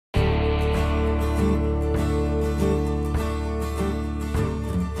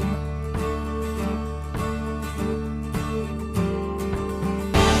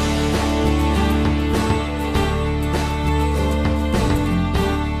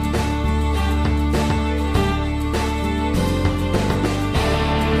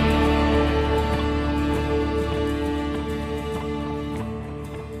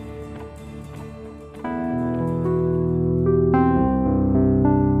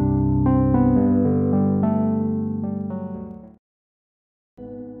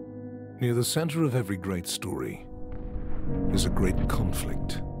Near the center of every great story is a great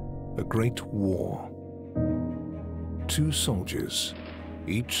conflict, a great war. Two soldiers,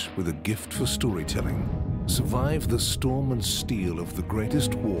 each with a gift for storytelling, survive the storm and steel of the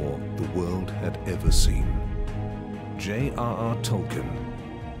greatest war the world had ever seen. J.R.R. Tolkien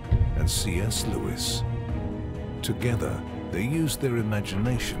and C.S. Lewis. Together, they used their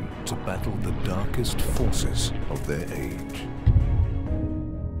imagination to battle the darkest forces of their age.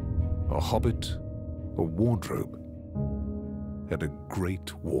 A hobbit, a wardrobe, and a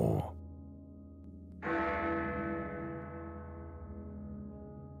great war.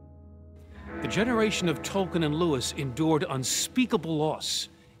 The generation of Tolkien and Lewis endured unspeakable loss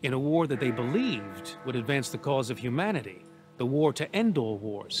in a war that they believed would advance the cause of humanity, the war to end all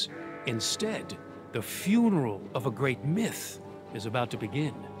wars. Instead, the funeral of a great myth is about to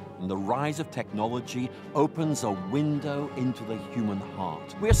begin. And the rise of technology opens a window into the human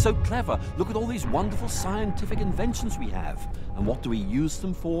heart. We're so clever. Look at all these wonderful scientific inventions we have. And what do we use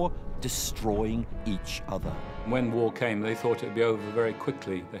them for? Destroying each other. When war came, they thought it would be over very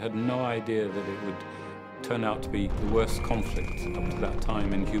quickly. They had no idea that it would turn out to be the worst conflict up to that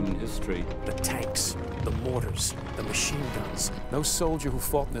time in human history. The tanks, the mortars, the machine guns. No soldier who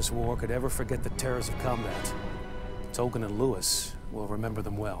fought in this war could ever forget the terrors of combat. Tolkien and Lewis will remember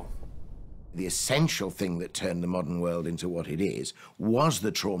them well. The essential thing that turned the modern world into what it is was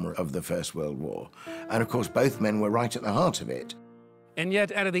the trauma of the First World War. And of course, both men were right at the heart of it. And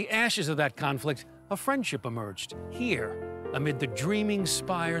yet, out of the ashes of that conflict, a friendship emerged here, amid the dreaming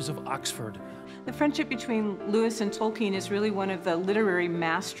spires of Oxford. The friendship between Lewis and Tolkien is really one of the literary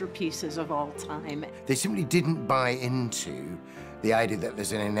masterpieces of all time. They simply didn't buy into the idea that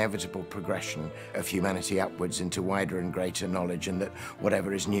there's an inevitable progression of humanity upwards into wider and greater knowledge, and that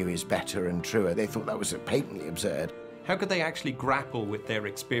whatever is new is better and truer. They thought that was patently absurd. How could they actually grapple with their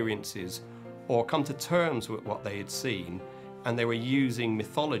experiences or come to terms with what they had seen? And they were using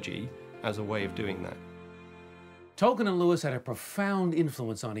mythology as a way of doing that. Tolkien and Lewis had a profound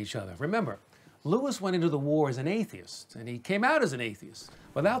influence on each other. Remember, Lewis went into the war as an atheist, and he came out as an atheist.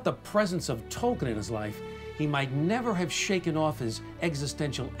 Without the presence of Tolkien in his life, he might never have shaken off his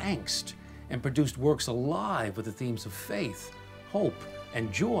existential angst and produced works alive with the themes of faith, hope,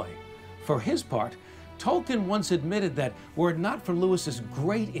 and joy. For his part, Tolkien once admitted that were it not for Lewis's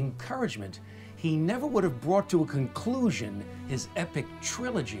great encouragement, he never would have brought to a conclusion his epic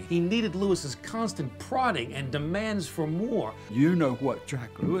trilogy. He needed Lewis's constant prodding and demands for more. You know what Jack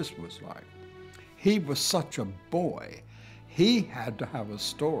Lewis was like. He was such a boy. He had to have a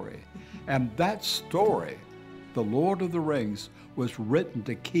story. And that story, The Lord of the Rings, was written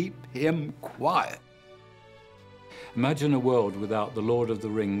to keep him quiet. Imagine a world without The Lord of the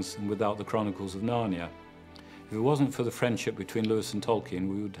Rings and without the Chronicles of Narnia. If it wasn't for the friendship between Lewis and Tolkien,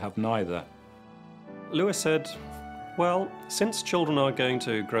 we would have neither. Lewis said, well, since children are going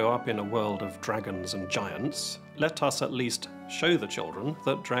to grow up in a world of dragons and giants, let us at least show the children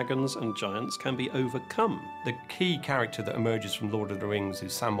that dragons and giants can be overcome. The key character that emerges from Lord of the Rings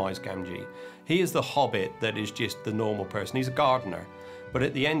is Samwise Gamgee. He is the hobbit that is just the normal person. He's a gardener. But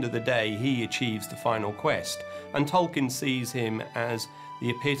at the end of the day, he achieves the final quest. And Tolkien sees him as the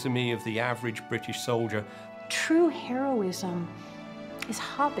epitome of the average British soldier. True heroism is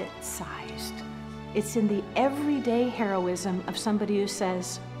hobbit-sized. It's in the everyday heroism of somebody who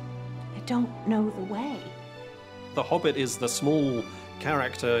says, I don't know the way. The hobbit is the small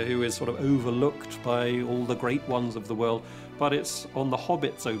character who is sort of overlooked by all the great ones of the world, but it's on the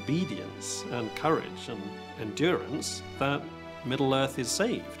hobbit's obedience and courage and endurance that Middle-earth is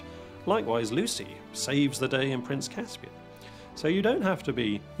saved. Likewise, Lucy saves the day in Prince Caspian. So you don't have to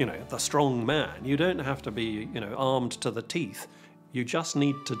be, the strong man. You don't have to be, armed to the teeth. You just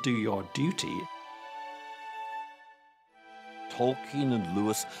need to do your duty. Tolkien and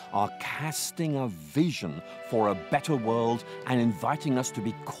Lewis are casting a vision for a better world and inviting us to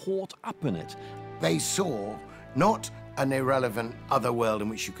be caught up in it. They saw not an irrelevant other world in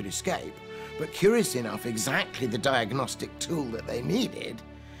which you could escape, but curious enough, exactly the diagnostic tool that they needed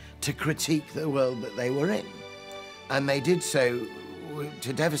to critique the world that they were in. And they did so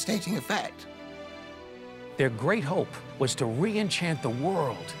to devastating effect. Their great hope was to re-enchant the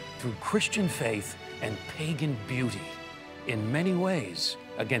world through Christian faith and pagan beauty. In many ways,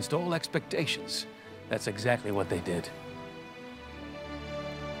 against all expectations, that's exactly what they did.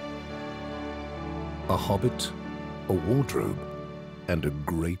 A hobbit, a wardrobe, and a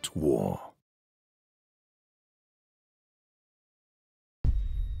great war.